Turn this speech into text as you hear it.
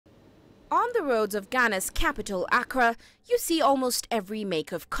On the roads of Ghana's capital, Accra, you see almost every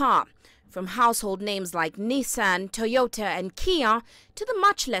make of car, from household names like Nissan, Toyota and Kiira to the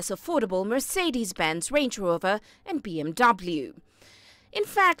much less affordable Mercedes-Benz, Range Rover and BMW. In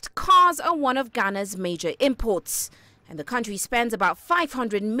fact, cars are one of Ghana's major imports, and the country spends about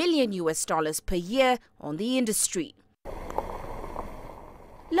 $500 million per year on the industry.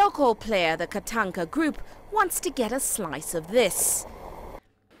 Local player the Katanka Group wants to get a slice of this.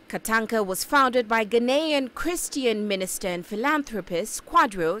 Katanka was founded by Ghanaian Christian minister and philanthropist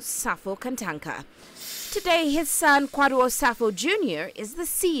Kwadwo Safo Katanka. Today, his son Kwadwo Safo Jr. is the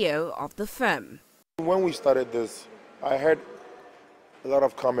CEO of the firm. When we started this, I heard a lot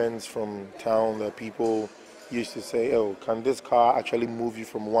of comments from town that people used to say, oh, can this car actually move you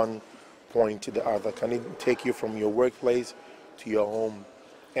from one point to the other? Can it take you from your workplace to your home?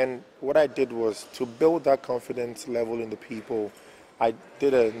 And what I did was to build that confidence level in the people. I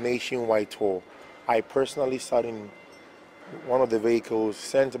did a nationwide tour. I personally sat in one of the vehicles,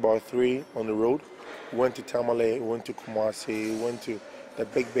 sent about 3 on the road, went to Tamale, went to Kumasi, went to the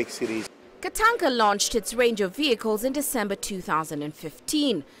big cities. Katanka launched its range of vehicles in December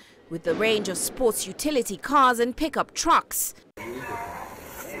 2015, with the range of sports utility cars and pickup trucks.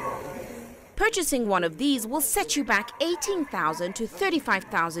 Purchasing one of these will set you back $18,000 to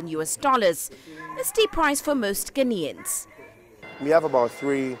 $35,000, a steep price for most Ghanaians. We have about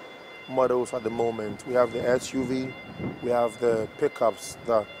 3 models at the moment. We have the SUV, we have the pickups.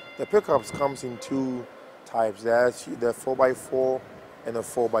 The pickups comes in 2 types, the 4x4 and a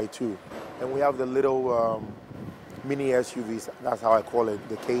 4x2. And we have the little mini SUVs, that's how I call it,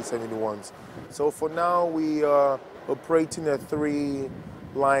 the K71s. So for now we are operating a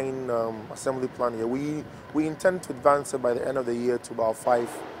 3-line assembly plan here. We intend to advance it by the end of the year to about 5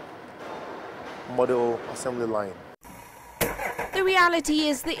 model assembly line. The reality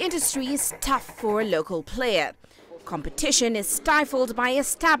is the industry is tough for a local player. Competition is stifled by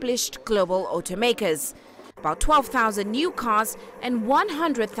established global automakers. About 12,000 new cars and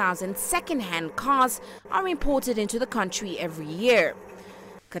 100,000 second-hand cars are imported into the country every year.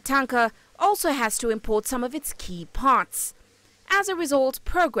 Katanka also has to import some of its key parts. As a result,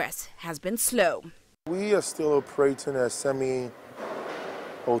 progress has been slow. We are still operating a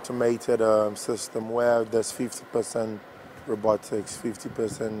semi-automated system where there's 50% robotics,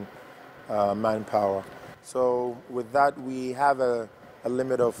 50% manpower. So with that, we have a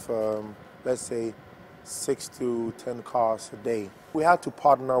limit of, let's say, 6 to 10 cars a day. We had to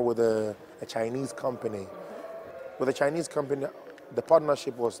partner with a Chinese company. With a Chinese company, the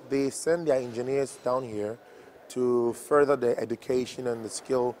partnership was they send their engineers down here to further the education and the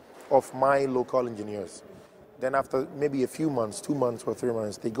skill of my local engineers. Then after maybe a few months, 2 months or 3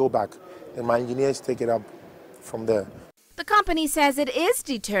 months, they go back and my engineers take it up from there. The company says it is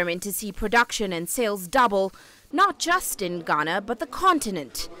determined to see production and sales double, not just in Ghana, but the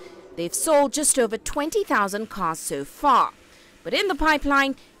continent. They've sold just over 20,000 cars so far. But in the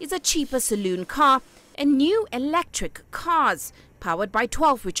pipeline is a cheaper saloon car and new electric cars powered by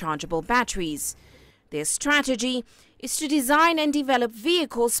 12 rechargeable batteries. Their strategy is to design and develop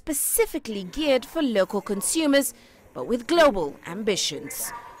vehicles specifically geared for local consumers, but with global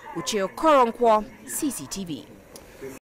ambitions. Uche Okoronkwo, CCTV.